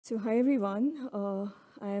So hi everyone,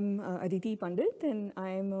 I'm Aditi Pandit and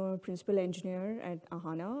I'm a principal engineer at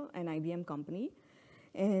Ahana, an IBM company.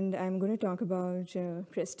 And I'm going to talk about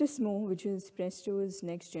Prestissimo, which is Presto's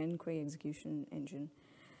next-gen query execution engine.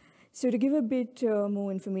 So to give a bit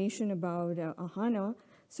more information about Ahana,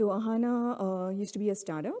 so Ahana used to be a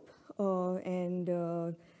startup and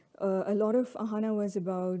a lot of Ahana was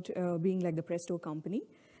about being like the Presto company.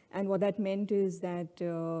 And what that meant is that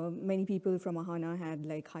many people from Ahana had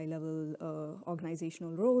like high-level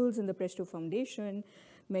organizational roles in the Presto Foundation,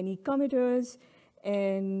 many committers,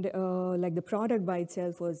 and like the product by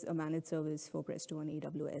itself was a managed service for Presto on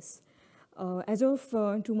AWS. As of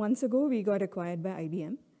 2 months ago, we got acquired by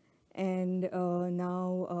IBM, and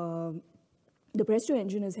now the Presto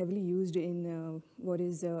engine is heavily used in what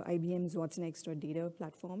is IBM's What's Next or data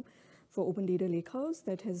platform for Open Data Lakehouse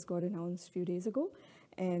that has got announced a few days ago.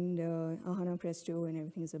 And Ahana, Presto, and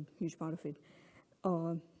everything is a huge part of it.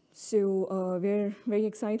 So we're very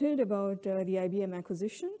excited about the IBM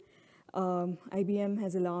acquisition. IBM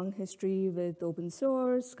has a long history with open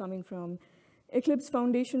source, coming from Eclipse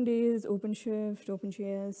Foundation days, OpenShift,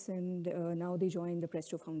 OpenJS, and now they joined the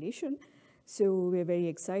Presto Foundation. So we're very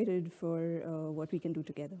excited for what we can do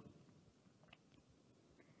together.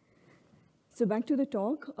 So back to the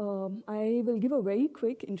talk, I will give a very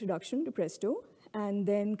quick introduction to Presto, and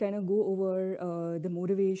then kind of go over the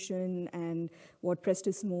motivation and what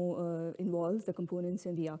Prestissimo involves, the components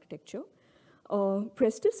and the architecture.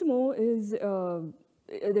 Prestissimo is,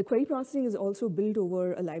 the query processing is also built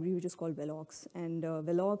over a library which is called Velox. And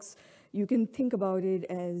Velox, you can think about it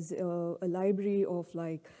as a library of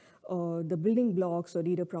like the building blocks or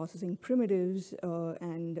data processing primitives,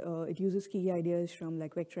 and it uses key ideas from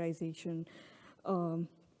like vectorization,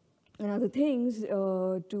 and other things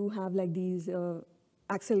to have like these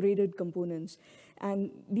accelerated components. And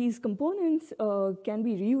these components can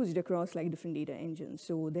be reused across like different data engines.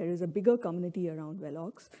 So there is a bigger community around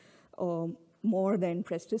Velox, more than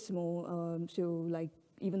Prestissimo. So like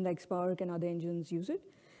even like Spark and other engines use it.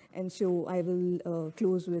 And so I will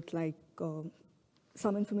close with like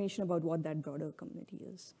some information about what that broader community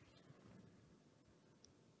is.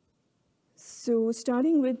 So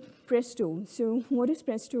starting with Presto. So what is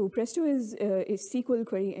Presto? Presto is a SQL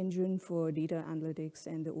query engine for data analytics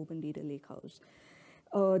and the open data lakehouse.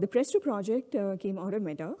 The Presto project came out of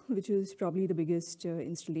Meta, which is probably the biggest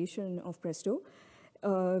installation of Presto.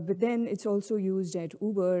 But then it's also used at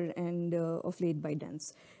Uber and of late by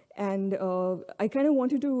ByteDance. And I kind of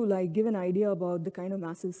wanted to like give an idea about the kind of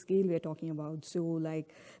massive scale we're talking about. So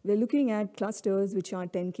like we're looking at clusters which are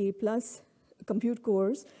 10K plus compute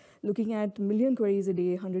cores, looking at 1 million queries a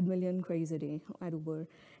day, 100 million queries a day at Uber,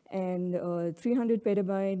 and 300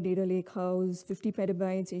 petabyte data lakehouse, 50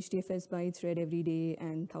 petabytes HDFS bytes read every day,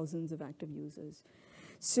 and thousands of active users.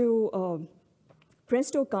 So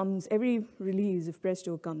Presto comes, every release of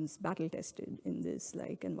Presto comes battle tested in this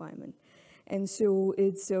like environment. And so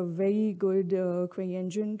it's a very good query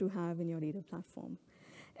engine to have in your data platform.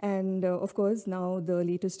 And of course, now the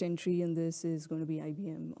latest entry in this is going to be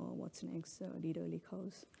IBM What's Next data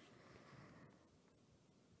lakehouse.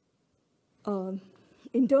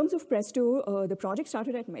 In terms of Presto, the project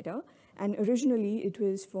started at Meta, and originally it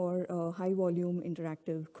was for high volume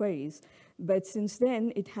interactive queries. But since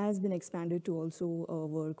then, it has been expanded to also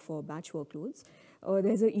work for batch workloads.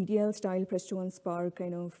 There's a ETL style Presto and Spark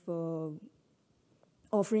kind of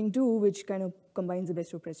offering too, which kind of combines the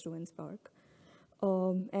best of Presto and Spark.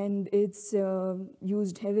 And it's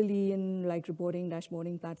used heavily in like reporting,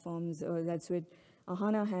 dashboarding platforms. That's what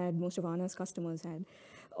Ahana had, most of Ahana's customers had.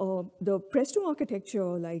 The Presto architecture,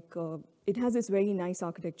 like it has this very nice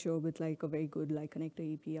architecture with like a very good like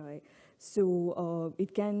connector API. So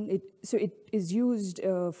it is used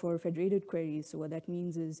for federated queries. So what that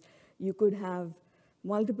means is you could have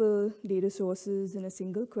multiple data sources in a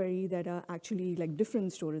single query that are actually like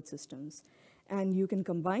different storage systems. And you can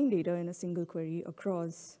combine data in a single query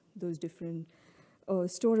across those different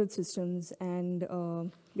storage systems and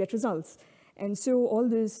get results. And so all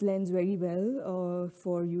this lends very well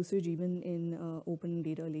for usage even in open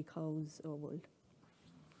data lakehouse world.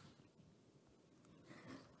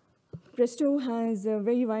 Presto has a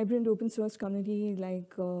very vibrant open source community,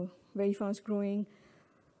 like very fast growing,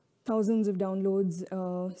 thousands of downloads.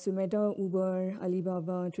 So Meta, Uber,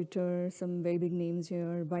 Alibaba, Twitter, some very big names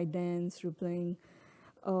here, ByteDance, Rippling.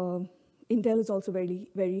 Intel is also very,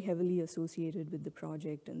 very heavily associated with the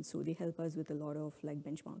project, and so they help us with a lot of like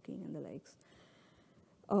benchmarking and the likes.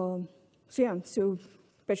 So yeah, so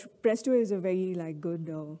Presto is a very like good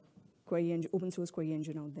query engine, open source query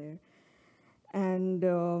engine out there. And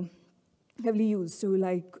heavily used. So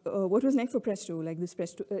like, what was next for Presto? Like this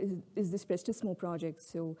Presto is this Prestissimo project.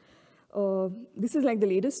 So this is like the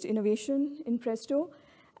latest innovation in Presto,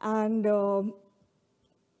 and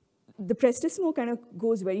the Prestissimo kind of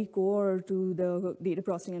goes very core to the data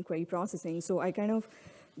processing and query processing. So I kind of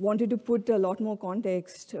wanted to put a lot more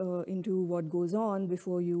context into what goes on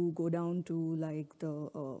before you go down to like the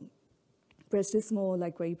Prestissimo,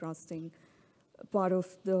 like query processing part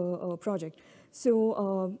of the project.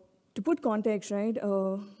 So to put context, right,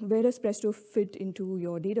 where does Presto fit into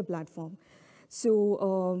your data platform?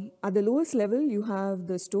 So at the lowest level, you have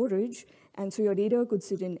the storage, and so your data could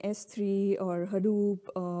sit in S3 or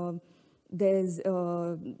Hadoop. There's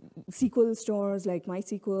SQL stores like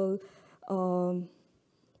MySQL,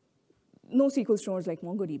 NoSQL stores like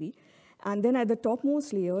MongoDB. And then at the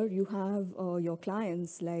topmost layer, you have your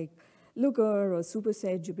clients like Looker or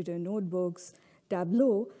Superset, Jupyter Notebooks,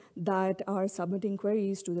 Tableau that are submitting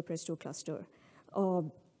queries to the Presto cluster.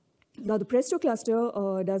 Now, the Presto cluster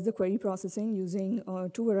does the query processing using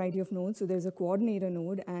two variety of nodes. So there's a coordinator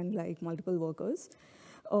node and like multiple workers.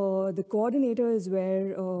 The coordinator is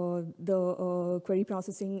where the query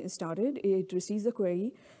processing is started. It receives the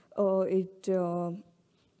query. It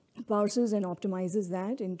parses and optimizes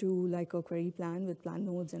that into like a query plan with plan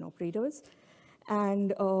nodes and operators.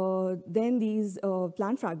 And then these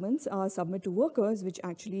plan fragments are submitted to workers, which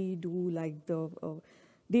actually do like the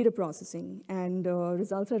data processing. And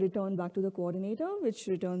results are returned back to the coordinator, which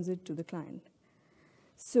returns it to the client.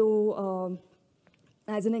 So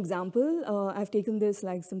as an example, I've taken this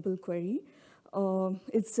like simple query.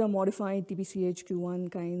 It's a modified TPCH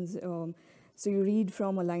Q1 kinds. So you read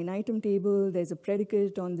from a line item table. There's a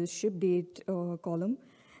predicate on this ship date column.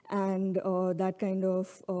 And that kind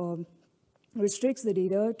of restricts the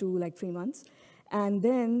data to like 3 months. And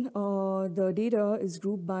then the data is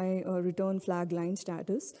grouped by return flag line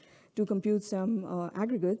status to compute some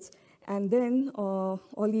aggregates. And then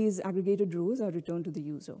all these aggregated rows are returned to the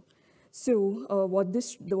user. So what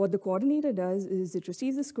the coordinator does is it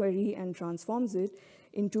receives this query and transforms it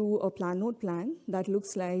into a plan node plan that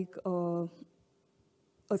looks like a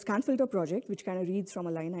scan filter project, which kind of reads from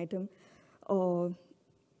a line item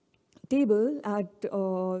table at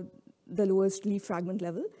the lowest leaf fragment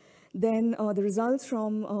level. Then the results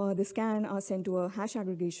from the scan are sent to a hash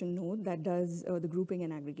aggregation node that does the grouping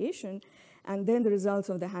and aggregation. And then the results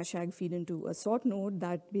of the hash ag feed into a sort node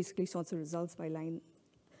that basically sorts the results by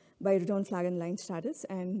return flag and line status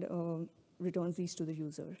and returns these to the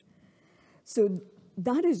user. So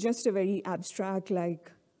that is just a very abstract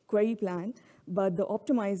like query plan, but the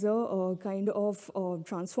optimizer kind of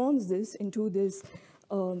transforms this into this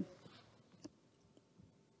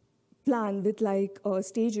plan with like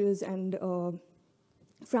stages and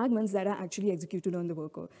fragments that are actually executed on the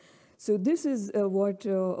worker. So this is what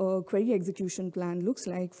a query execution plan looks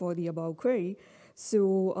like for the above query.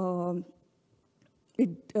 So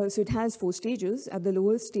it has 4 stages. At the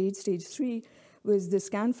lowest stage, stage 3, was the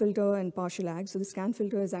scan filter and partial ag. So the scan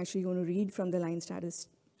filter is actually going to read from the line status,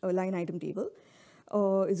 line item table.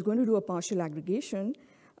 It's going to do a partial aggregation.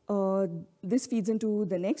 This feeds into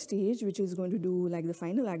the next stage, which is going to do like the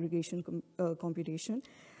final aggregation computation.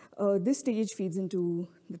 This stage feeds into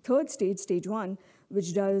the third stage, stage 1,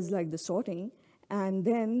 which does like the sorting. And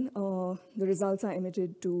then the results are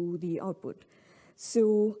emitted to the output.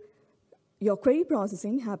 So your query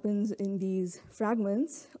processing happens in these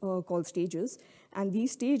fragments called stages. And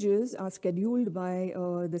these stages are scheduled by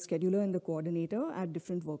the scheduler and the coordinator at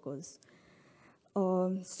different workers.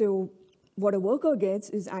 So what a worker gets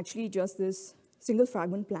is actually just this single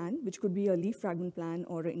fragment plan, which could be a leaf fragment plan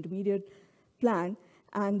or an intermediate plan.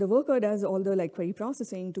 And the worker does all the like query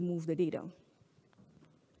processing to move the data.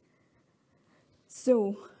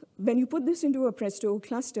 So when you put this into a Presto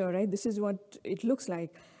cluster, right, this is what it looks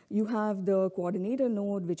like. You have the coordinator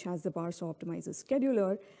node, which has the parser optimizer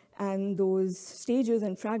scheduler, and those stages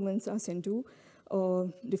and fragments are sent to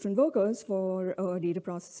different workers for data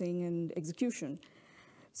processing and execution.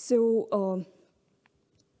 So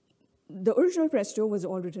the original Presto was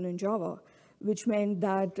all written in Java, which meant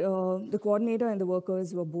that the coordinator and the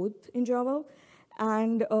workers were both in Java.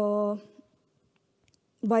 And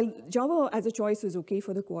while Java as a choice was okay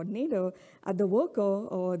for the coordinator, at the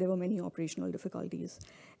worker, there were many operational difficulties.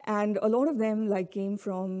 And a lot of them like came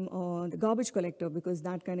from the garbage collector, because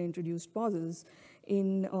that kind of introduced pauses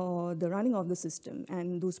in the running of the system.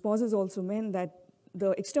 And those pauses also meant that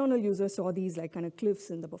the external user saw these like kind of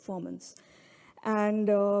cliffs in the performance. And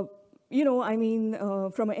you know, I mean,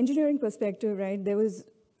 from an engineering perspective, right, there was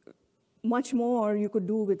much more you could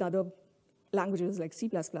do with other languages like C++.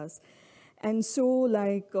 And so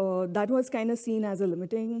like that was kind of seen as a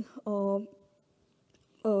limiting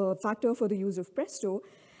factor for the use of Presto.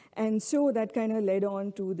 And so that kind of led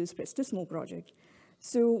on to this Prestissimo project.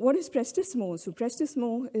 So what is Prestissimo? So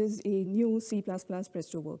Prestissimo is a new C++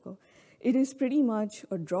 Presto worker. It is pretty much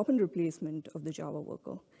a drop-in replacement of the Java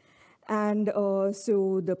worker. And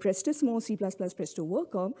so the Prestissimo C++ Presto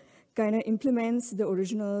worker kind of implements the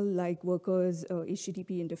original like worker's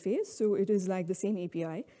HTTP interface. So it is like the same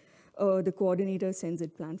API. The coordinator sends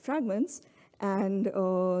it plant fragments, and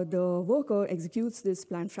the worker executes this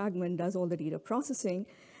plant fragment, does all the data processing,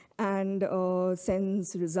 and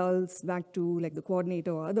sends results back to like the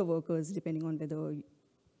coordinator or other workers, depending on whether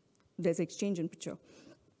there's exchange in picture.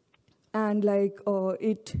 And like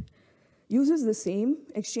it uses the same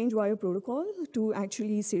exchange wire protocol to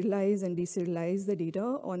actually serialize and deserialize the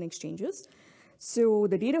data on exchanges. So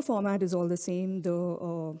the data format is all the same.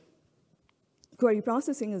 The query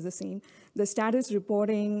processing is the same. The status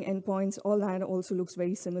reporting endpoints, all that also looks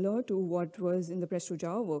very similar to what was in the Presto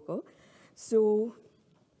Java worker. So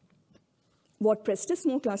what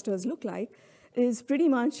Prestissimo clusters look like is pretty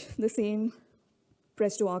much the same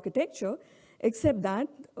Presto architecture, except that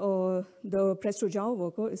the Presto Java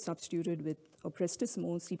worker is substituted with a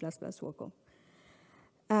Prestissimo C++ worker.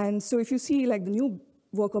 And so if you see like the new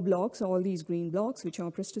worker blocks, all these green blocks, which are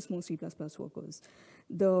Prestissimo C++ workers,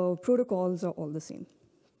 the protocols are all the same.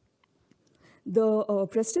 The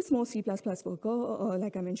Prestissimo C++ worker,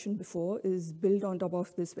 like I mentioned before, is built on top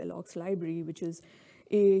of this Velox library, which is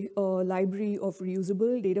a library of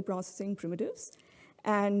reusable data processing primitives.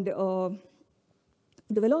 And the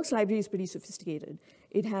Velox library is pretty sophisticated.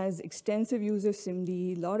 It has extensive use of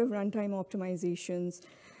SIMD, a lot of runtime optimizations,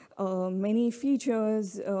 many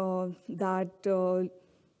features that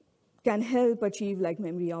can help achieve like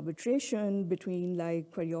memory arbitration between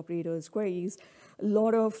like query operators' queries, a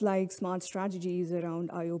lot of like smart strategies around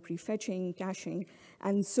IO prefetching, caching,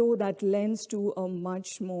 and so that lends to a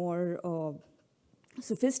much more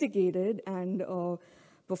sophisticated and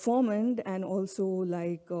performant and also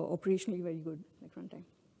like operationally very good like runtime.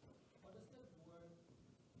 How does that work?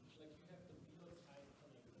 Like you have the Velox Hive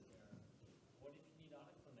connector there. What if you need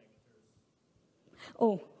other connectors?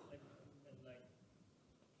 Oh.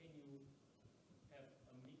 Can you have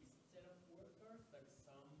a mixed set of workers, like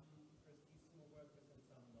some Prestissimo workers and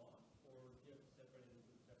some not, or do you have to separate it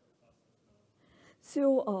into separate clusters now? So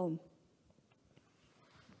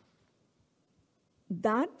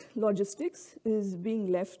that logistics is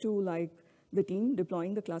being left to like the team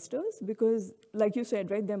deploying the clusters, because like you said,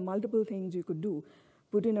 right, there are multiple things you could do.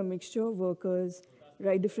 Put in a mixture of workers,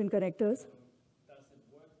 write different connectors. Does it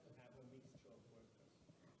work to have a mixture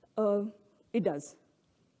of workers? It does.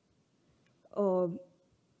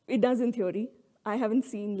 It does in theory. I haven't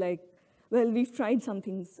seen like, well, we've tried some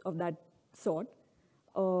things of that sort,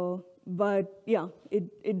 but yeah,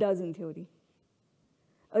 it does in theory.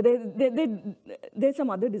 There's some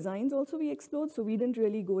other designs also we explored, so we didn't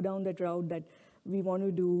really go down that route that we want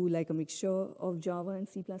to do like a mixture of Java and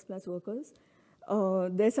C++ workers.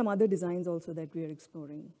 There's some other designs also that we are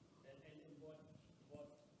exploring. And what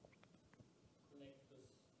connectors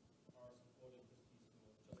are supported with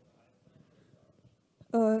Prestissimo? Just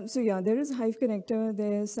the Hive connectors? So yeah, there is Hive connector,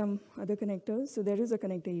 there's some other connectors. So there is a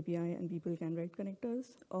connector API and people can write connectors.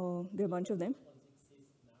 There are a bunch of them.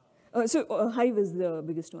 So Hive is the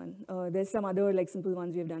biggest one. There's some other like simple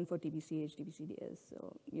ones we have done for TBCH,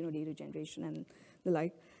 TBCDS, data generation and the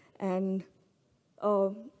like. And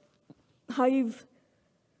Hive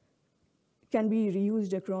can be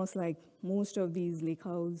reused across like most of these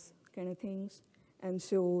lakehouse kind of things. And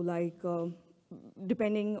so like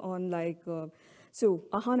depending on like, so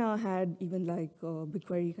Ahana had even like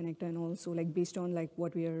BigQuery connector, and also like based on like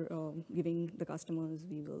what we are giving the customers,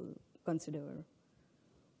 we will consider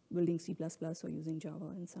building C++ or using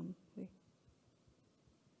Java in some way.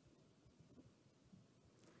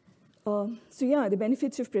 So yeah, the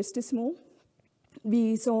benefits of Prestissimo.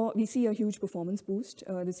 We see a huge performance boost.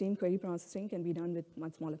 The same query processing can be done with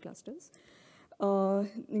much smaller clusters.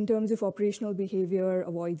 In terms of operational behavior,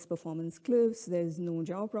 avoids performance cliffs. There's no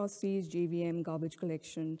Java processes, JVM, garbage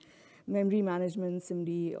collection, memory management,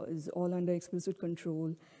 SIMD is all under explicit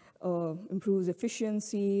control. Improves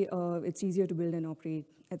efficiency. It's easier to build and operate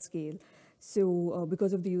at scale. So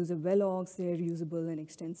because of the use of Velox, they're usable and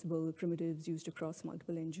extensible primitives used across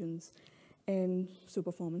multiple engines. And so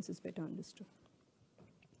performance is better understood.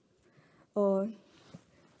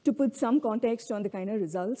 To put some context on the kind of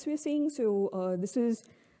results we're seeing, so this is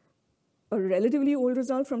a relatively old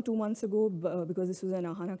result from 2 months ago, because this was an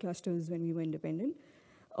Ahana clusters when we were independent.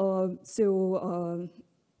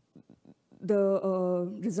 the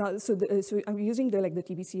results, so I'm using the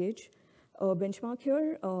TBCH benchmark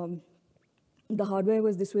here. The hardware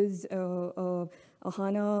was, this was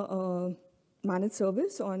Ahana managed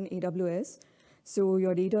service on AWS. So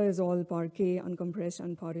your data is all Parquet, uncompressed,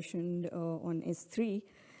 unpartitioned on S3.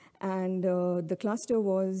 And the cluster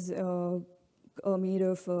was made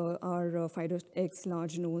of our FIDO-X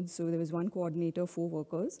large nodes. So there was one coordinator, 4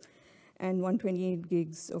 workers, and 128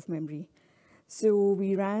 gigs of memory. So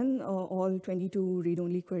we ran all 22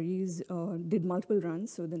 read-only queries, did multiple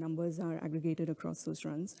runs, so the numbers are aggregated across those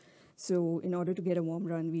runs. So in order to get a warm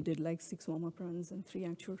run, we did like 6 warm-up runs and 3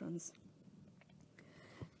 actual runs.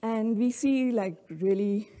 And we see like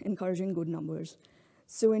really encouraging good numbers.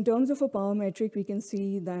 So in terms of a power metric, we can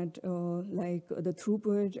see that like the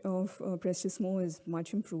throughput of Prestissimo is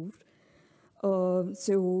much improved.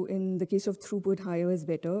 So in the case of throughput, higher is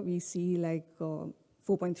better. We see like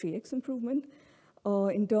 4.3x improvement.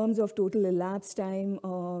 In terms of total elapsed time,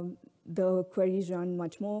 the queries run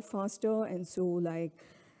much more faster, and so like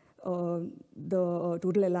the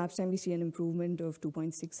total elapsed time, we see an improvement of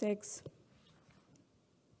 2.6x.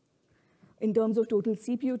 In terms of total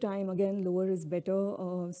CPU time, again, lower is better,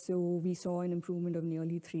 so we saw an improvement of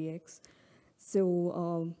nearly 3x.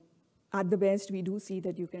 So at the best, we do see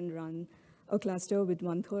that you can run a cluster with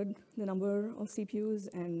 1/3 the number of CPUs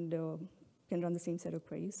and can run the same set of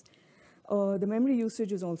queries. The memory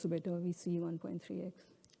usage is also better. We see 1.3x.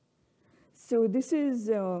 So this is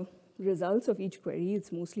results of each query.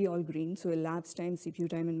 It's mostly all green, so elapsed time, CPU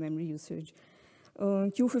time, and memory usage.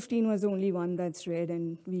 Q15 was the only one that's red,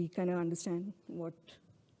 and we kind of understand what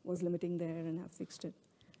was limiting there and have fixed it.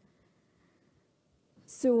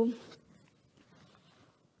 So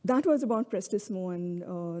that was about Prestissimo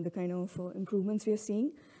and the kind of improvements we are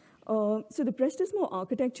seeing. So the Prestissimo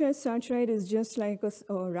architecture as such, right, is just like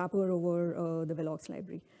a wrapper over the Velox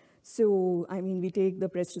library. So, I mean, we take the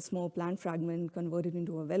Prestissimo plan fragment, convert it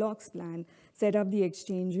into a Velox plan, set up the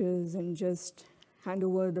exchanges, and just hand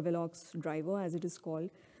over the Velox driver, as it is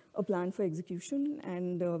called, a plan for execution,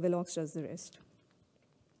 and Velox does the rest.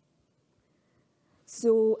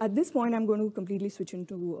 So at this point, I'm going to completely switch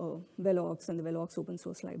into Velox and the Velox open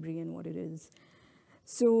source library and what it is.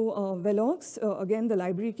 So Velox, again, the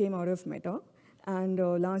library came out of Meta. And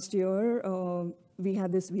last year, we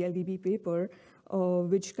had this VLDB paper,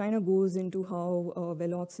 which kind of goes into how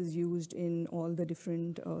Velox is used in all the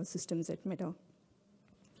different systems at Meta.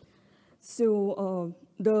 So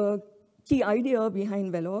the key idea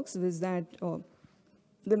behind Velox was that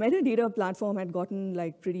the metadata platform had gotten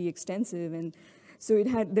like pretty extensive, and so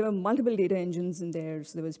there were multiple data engines in there.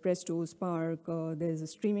 So there was Presto, Spark, there's a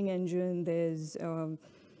streaming engine, there's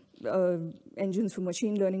engines for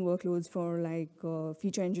machine learning workloads for like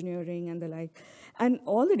feature engineering and the like. And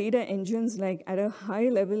all the data engines, like at a high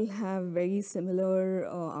level, have very similar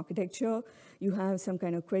architecture. You have some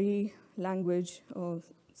kind of query language,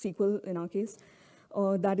 SQL in our case,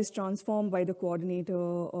 that is transformed by the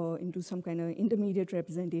coordinator into some kind of intermediate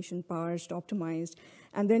representation, parsed, optimized.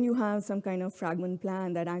 And then you have some kind of fragment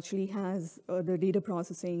plan that actually has the data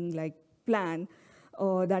processing like plan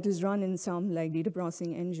that is run in some like data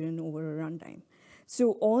processing engine over a runtime.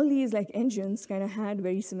 So all these like engines kind of had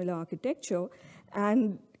very similar architecture,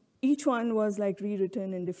 and each one was like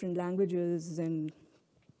rewritten in different languages and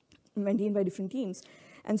maintained by different teams.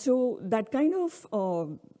 And so that kind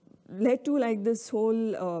of led to like this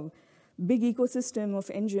whole big ecosystem of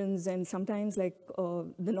engines, and sometimes like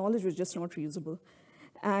the knowledge was just not reusable.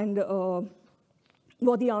 And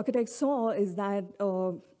what the architects saw is that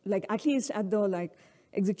like at least at the like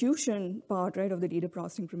execution part, right, of the data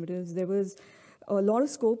processing primitives, there was a lot of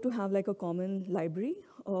scope to have like a common library,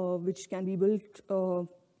 which can be built,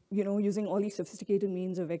 using all these sophisticated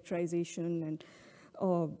means of vectorization and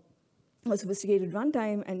a sophisticated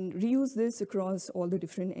runtime, and reuse this across all the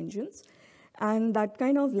different engines. And that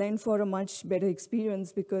kind of lent for a much better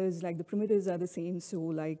experience because like the primitives are the same, so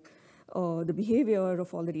like the behavior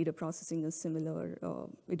of all the data processing is similar.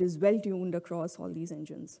 It is well-tuned across all these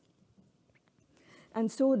engines. And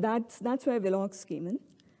so that's where Velox came in.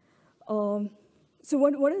 So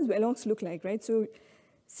what does Velox look like, right? So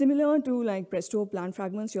similar to like Presto plan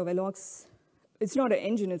fragments, your Velox, it's not an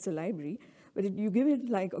engine, it's a library, but you give it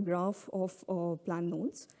like a graph of plan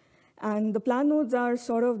nodes. And the plan nodes are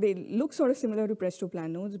they look sort of similar to Presto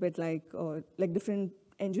plan nodes, but like different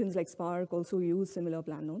engines like Spark also use similar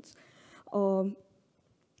plan nodes. So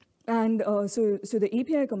the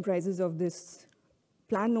API comprises of this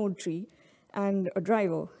plan node tree and a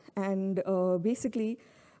driver. And basically,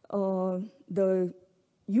 the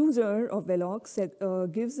user of Velox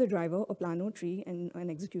gives the driver a Plano tree and an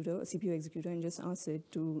executor, a CPU executor, and just asks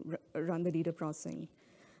it to run the data processing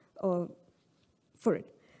for it.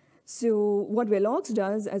 So what Velox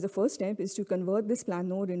does as a first step is to convert this plan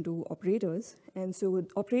node into operators. And so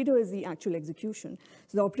operator is the actual execution.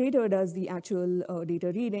 So the operator does the actual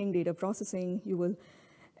data reading, data processing,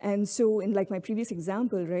 and so in like my previous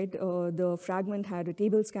example, right, the fragment had a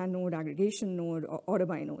table scan node, aggregation node, or order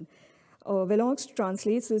by node. Velox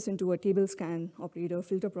translates this into a table scan operator,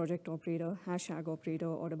 filter project operator, hashtag operator,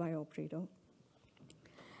 order by operator.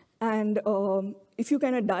 And if you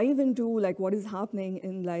kind of dive into like what is happening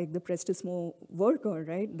in like the Prestissimo worker,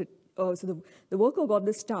 right? So the worker got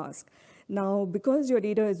this task. Now, because your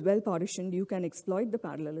data is well partitioned, you can exploit the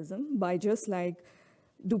parallelism by just like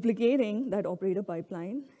duplicating that operator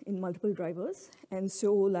pipeline in multiple drivers. And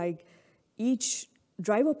so like each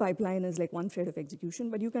driver pipeline is like one thread of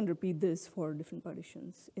execution, but you can repeat this for different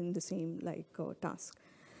partitions in the same like task.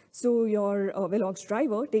 So your Velox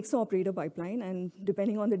driver takes the operator pipeline and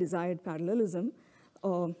depending on the desired parallelism,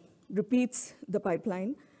 repeats the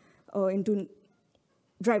pipeline into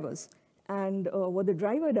drivers. And what the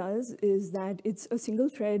driver does is that it's a single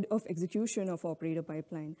thread of execution of operator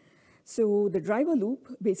pipeline. So the driver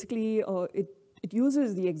loop, basically, it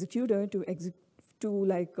uses the executor to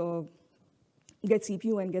get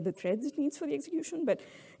CPU and get the threads it needs for the execution. But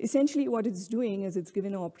essentially what it's doing is it's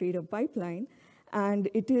given an operator pipeline, and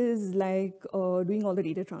it is like doing all the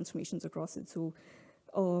data transformations across it. So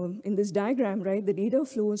in this diagram, right, the data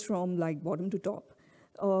flows from like bottom to top.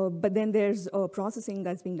 But then there's processing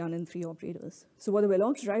that's being done in 3 operators. So what the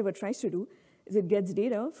Velox driver tries to do is it gets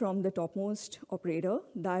data from the topmost operator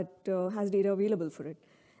that has data available for it.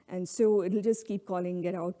 And so it'll just keep calling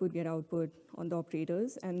get output on the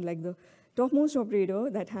operators. And like the topmost operator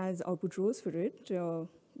that has output rows for it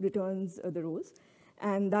returns the rows.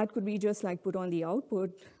 And that could be just like put on the output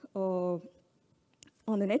on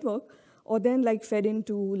the network, or then like fed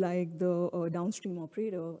into like the downstream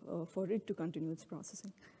operator for it to continue its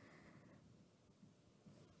processing.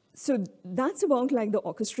 So that's about like the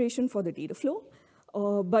orchestration for the data flow.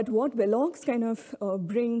 But what Velox kind of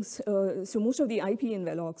brings, so most of the IP in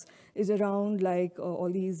Velox is around like all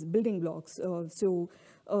these building blocks.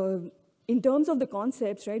 In terms of the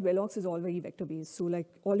concepts, right, Velox is all very vector-based. So like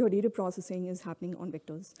all your data processing is happening on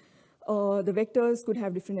vectors. The vectors could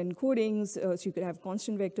have different encodings. So you could have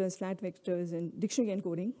constant vectors, flat vectors, and dictionary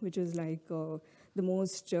encoding, which is like the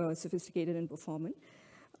most sophisticated and performant.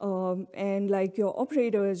 And like your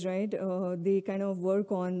operators, right, they kind of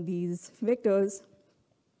work on these vectors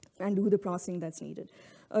and do the processing that's needed.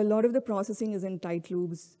 A lot of the processing is in tight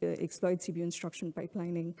loops, exploit CPU instruction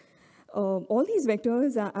pipelining. All these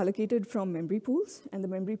vectors are allocated from memory pools, and the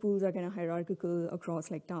memory pools are kind of hierarchical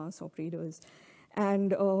across like tasks, operators.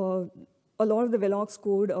 And a lot of the Velox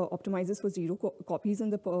code optimizes for 0 copies in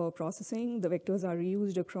the processing. The vectors are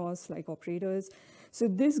reused across like operators. So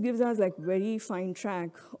this gives us like very fine track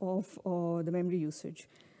of the memory usage.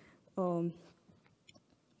 And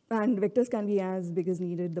vectors can be as big as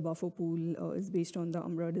needed. The buffer pool is based on the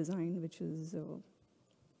Umbra design, which is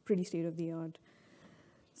pretty state-of-the-art.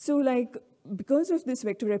 So like, because of this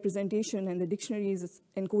vector representation and the dictionaries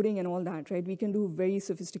encoding and all that, right, we can do very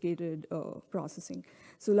sophisticated processing.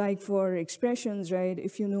 So like for expressions, right,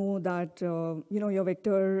 if you know that your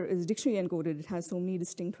vector is dictionary encoded, it has so many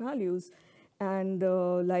distinct values, and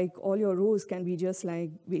like all your rows can be just like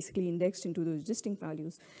basically indexed into those distinct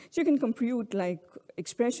values. So you can compute like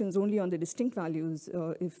expressions only on the distinct values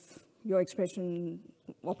if your expression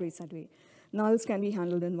operates that way. Nulls can be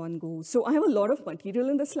handled in one go. So I have a lot of material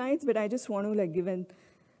in the slides, but I just want to like give a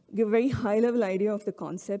very high-level idea of the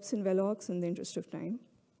concepts in Velox in the interest of time.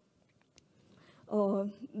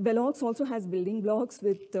 Velox also has building blocks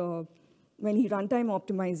with many runtime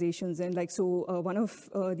optimizations, and like so one of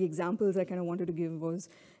the examples I kind of wanted to give was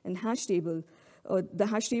in hash table. The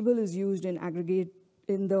hash table is used in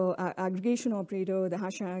the aggregation operator, the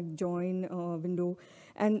hashtag join window,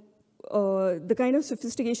 and the kind of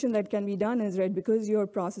sophistication that can be done is, right, because you're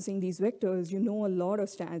processing these vectors, you know a lot of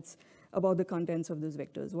stats about the contents of those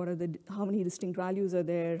vectors. How many distinct values are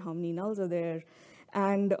there? How many nulls are there?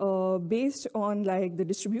 And based on like the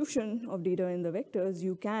distribution of data in the vectors,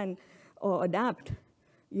 you can adapt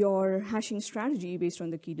your hashing strategy based on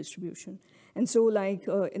the key distribution. And so like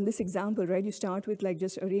in this example, right, you start with like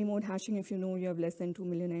just array mode hashing if you know you have less than 2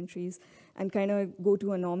 million entries, and kind of go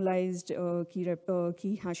to a normalized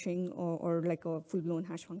key hashing or like a full-blown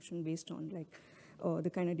hash function based on like the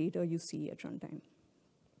kind of data you see at runtime.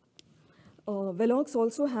 Velox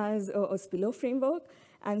also has a spiller framework,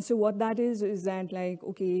 And so what that is that like,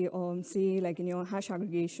 okay, say like in your hash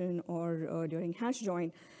aggregation or during hash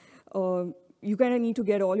join, you kind of need to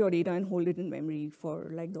get all your data and hold it in memory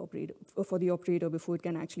for like the operator before it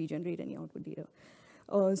can actually generate any output data.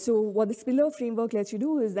 So what the Spiller framework lets you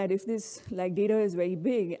do is that if this like data is very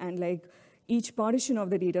big and like each partition of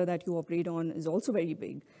the data that you operate on is also very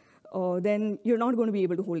big, then you're not going to be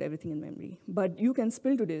able to hold everything in memory. But you can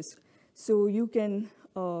spill to disk. So you can,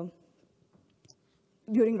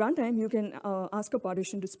 during runtime, you can ask a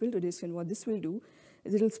partition to spill to disk, and what this will do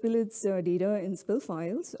is it'll spill its data in spill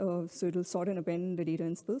files. So it'll sort and append the data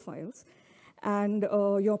in spill files. And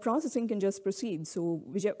your processing can just proceed. So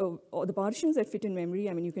the partitions that fit in memory,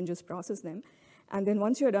 I mean, you can just process them. And then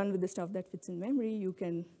once you're done with the stuff that fits in memory, you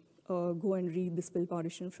can go and read the spill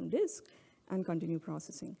partition from disk and continue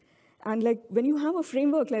processing. And like when you have a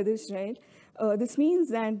framework like this, right, this means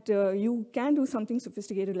that you can do something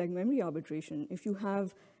sophisticated like memory arbitration. If you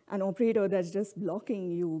have an operator that's just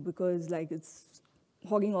blocking you because like it's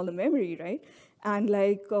hogging all the memory, right? And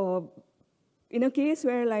like in a case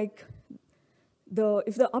where like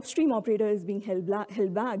if the upstream operator is being held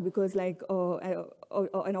back because like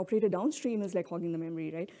an operator downstream is like hogging the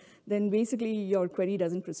memory, right? Then basically your query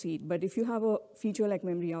doesn't proceed. But if you have a feature like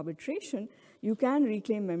memory arbitration, you can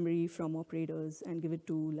reclaim memory from operators and give it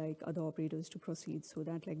to like other operators to proceed so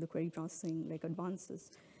that like the query processing like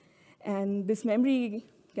advances. And this memory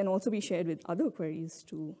can also be shared with other queries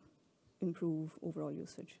to improve overall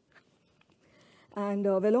usage. And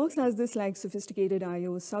Velox has this like sophisticated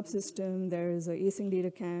I/O subsystem. There is an async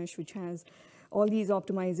data cache, which has all these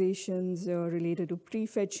optimizations related to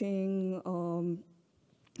prefetching,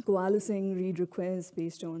 coalescing read requests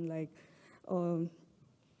based on like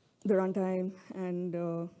the runtime, and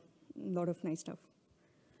a lot of nice stuff.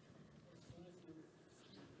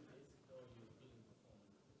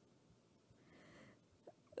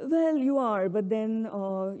 Well, you are, but then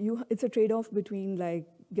it's a trade-off between like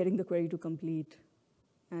getting the query to complete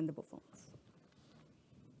and the performance.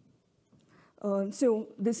 So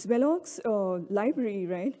this Velox library,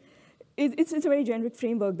 right, it's a very generic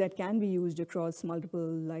framework that can be used across multiple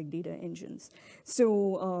like data engines.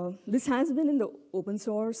 So this has been in the open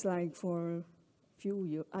source like for a few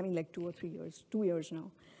years, I mean like 2 or 3 years, 2 years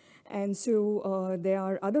now. And so there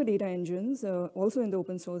are other data engines also in the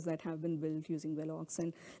open source that have been built using Velox.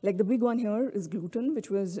 And like the big one here is Gluten, which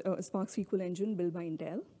was a Spark SQL engine built by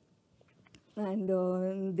Intel. And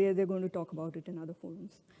they're going to talk about it in other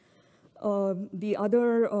forums. The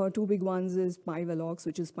other 2 big ones is PyVelox,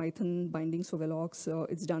 which is Python bindings for Velox.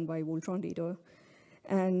 It's done by Voltron Data.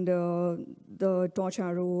 And the Torch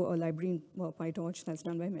Arrow library in PyTorch that's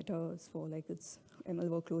done by Meta for like its ML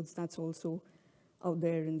workloads. That's also out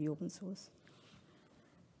there in the open source.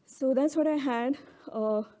 So that's what I had.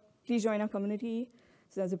 Please join our community.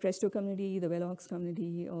 So there's a Presto community, the Velox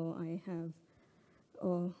community. I have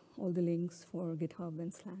all the links for GitHub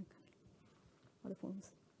and Slack, other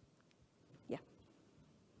forums. Yeah.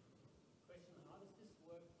 Question, how does this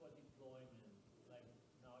work for deployment? Like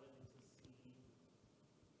now that it's a C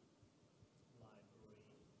library,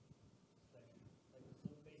 like,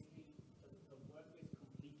 so basically the work is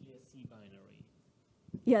completely a C binary.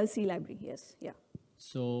 Yeah, C library, yes, yeah.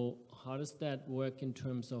 So how does that work in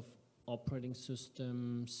terms of operating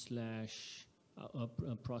system slash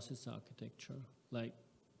process architecture? Like,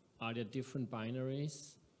 are there different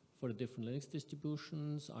binaries for the different Linux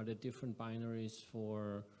distributions? Are there different binaries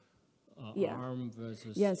for ARM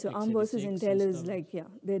versus Yeah, so ARM versus x86 Intel is like, yeah,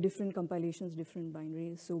 there are different compilations, different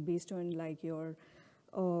binaries. So based on like your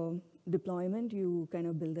deployment, you kind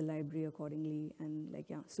of build the library accordingly. And like,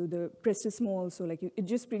 yeah, so the Prestissimo also, like it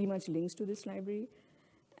just pretty much links to this library.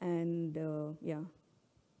 And yeah.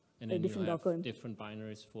 And then different you have Docker. different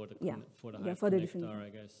binaries for the for the yeah, Hive for the connector, different, I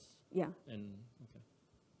guess. Yeah. And okay.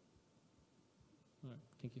 All right,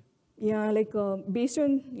 thank you. Yeah, like based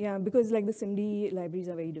on, yeah, because like the SIMD libraries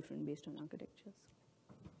are very different based on architectures.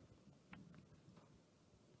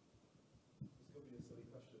 This could be a silly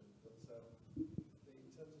question, but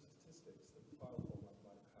in terms of statistics that the file format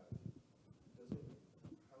might have,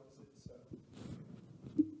 how does it, is there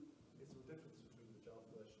a difference between the Java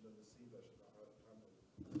version and the C version that handle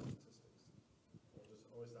statistics?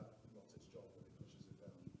 Or is that not its job when it pushes it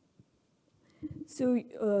down? So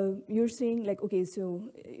you're saying like, okay, so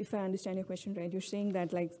if I understand your question right, you're saying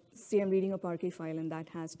that like, say I'm reading a Parquet file and that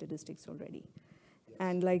has statistics already. Yes.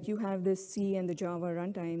 And like you have the C and the Java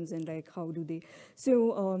runtimes and like how do they,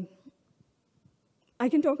 so I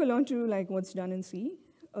can talk a lot to like what's done in C,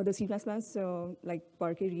 the C++ like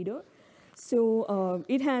Parquet reader. So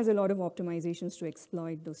it has a lot of optimizations to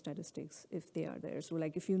exploit those statistics if they are there. So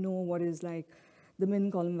like if you know what is like the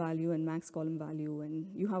min column value and max column value, and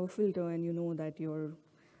you have a filter and you know that you're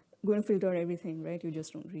going to filter everything, right? You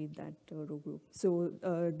just don't read that row group. So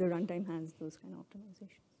the runtime has those kind of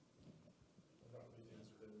optimizations. And that would be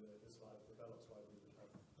things within this library, the Velox library would have.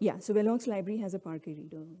 Yeah, so Velox library has a Parquet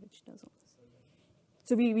reader which does all this.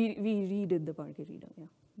 So we redid the Parquet reader, yeah,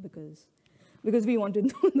 because we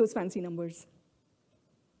wanted those fancy numbers.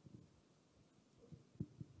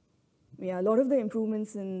 Yeah, a lot of the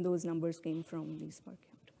improvements in those numbers came from these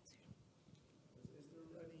Parquet optimizations. Is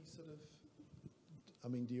there any sort of, I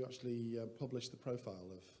mean, do you actually publish the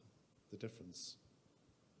profile of the difference?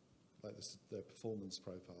 Like the performance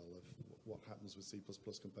profile of what happens with C++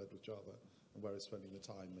 compared with Java, and where it's spending the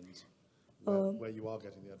time, and where you are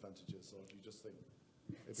getting the advantages, or do you just think,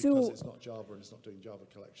 because it's not Java and it's not doing Java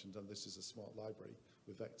collections, and this is a smart library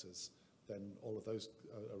with vectors, then all of those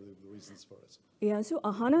are the reasons for it? Yeah, so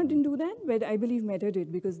Ahana didn't do that, but I believe Meta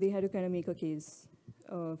did, because they had to kind of make a case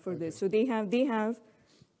for this. So they have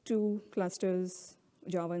two clusters,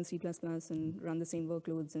 Java and C++, and run the same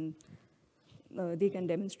workloads, and they can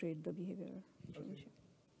demonstrate the behavior change.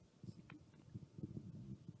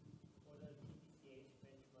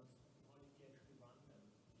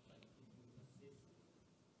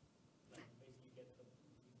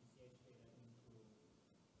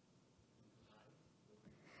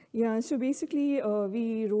 Yeah, so basically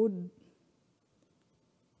we wrote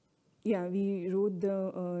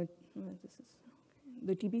the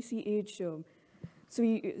the TPCH. So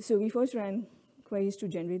we first ran queries to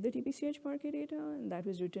generate the TPCH Parquet data, and that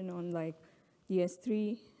was written on like the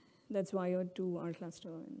S3 that's wired to our cluster,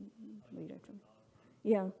 and we read from.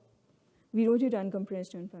 Yeah, we wrote it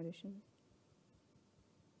uncompressed and partitioned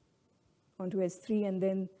onto S3, and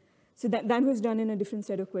then. So that was done in a different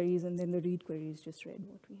set of queries, and then the read queries just read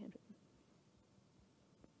what we had written.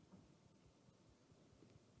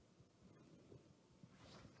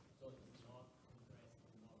 So it's not compressed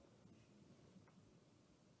and not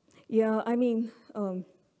partitioned. Yeah, I mean,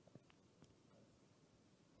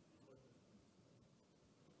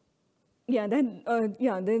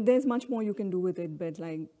 there's much more you can do with it, but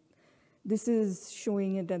like, this is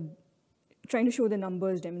showing it at, trying to show the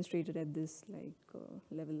numbers demonstrated at this like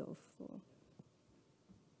level of.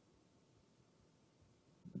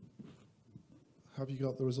 Have you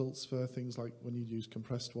got the results for things like when you use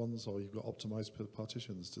compressed ones, or you've got optimized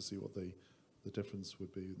partitions to see what the difference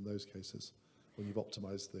would be in those cases when you've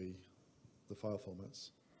optimized the file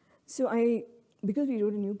formats? So because we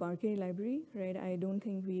wrote a new Parquet library, right, I don't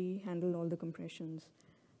think we handled all the compressions.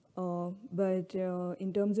 But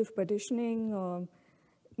in terms of partitioning,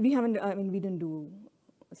 we didn't do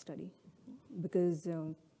a study because,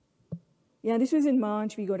 yeah, this was in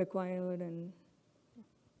March, we got acquired, and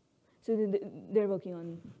so they're working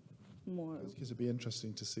on more. Because it'd be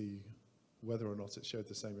interesting to see whether or not it showed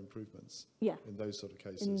the same improvements. Yeah. In those sort of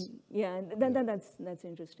cases. That's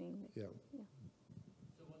interesting. Yeah. So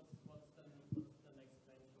what's the next plan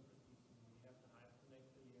for Prestissimo? You have the Hive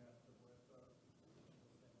connector, you have the worker.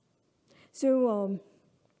 So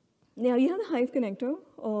yeah, you have the Hive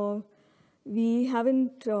connector. We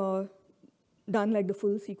haven't done like the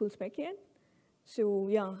full SQL spec yet. So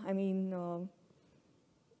yeah, I mean,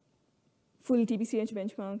 full TPCH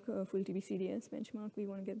benchmark, full TPCDS benchmark, we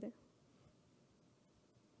want to get there.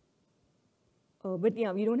 But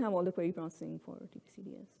yeah, we don't have all the query processing for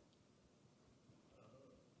TPCDS.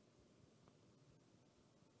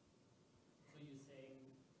 So you're saying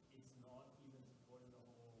it's not even supporting the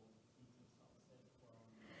whole feature subset from...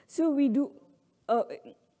 So we do,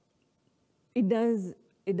 it does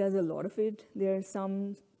a lot of it. There are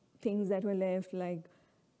some things that were left, like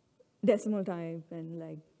decimal type and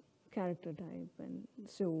like character type, and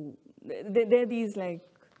so there are these like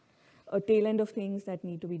a tail end of things that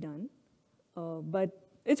need to be done. But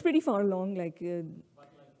it's pretty far along, like. But like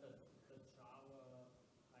the Java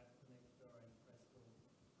Hive connector and Presto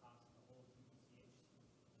pass the whole TPCH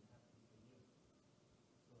and happen for you.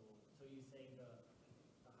 So you're saying the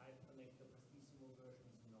Hive connector Prestissimo version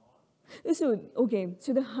is not? So okay,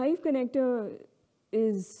 so the Hive connector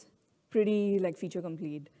is pretty like feature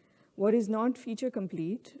complete. What is not feature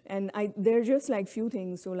complete, and there are just like few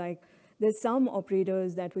things. So like, there's some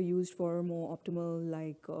operators that were used for more optimal,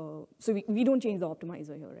 like, so we don't change the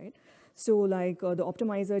optimizer here, right? So like the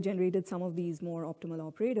optimizer generated some of these more optimal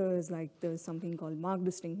operators, like there's something called mark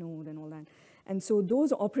distinct node and all that. And so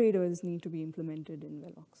those operators need to be implemented in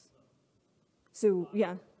Velox. So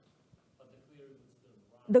yeah. But the query would still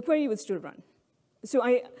run. The query would still run. So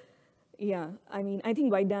I mean, I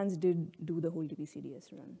think ByteDance did do the whole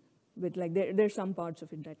TPCDS run. But like there's some parts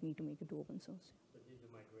of it that need to make it to open source.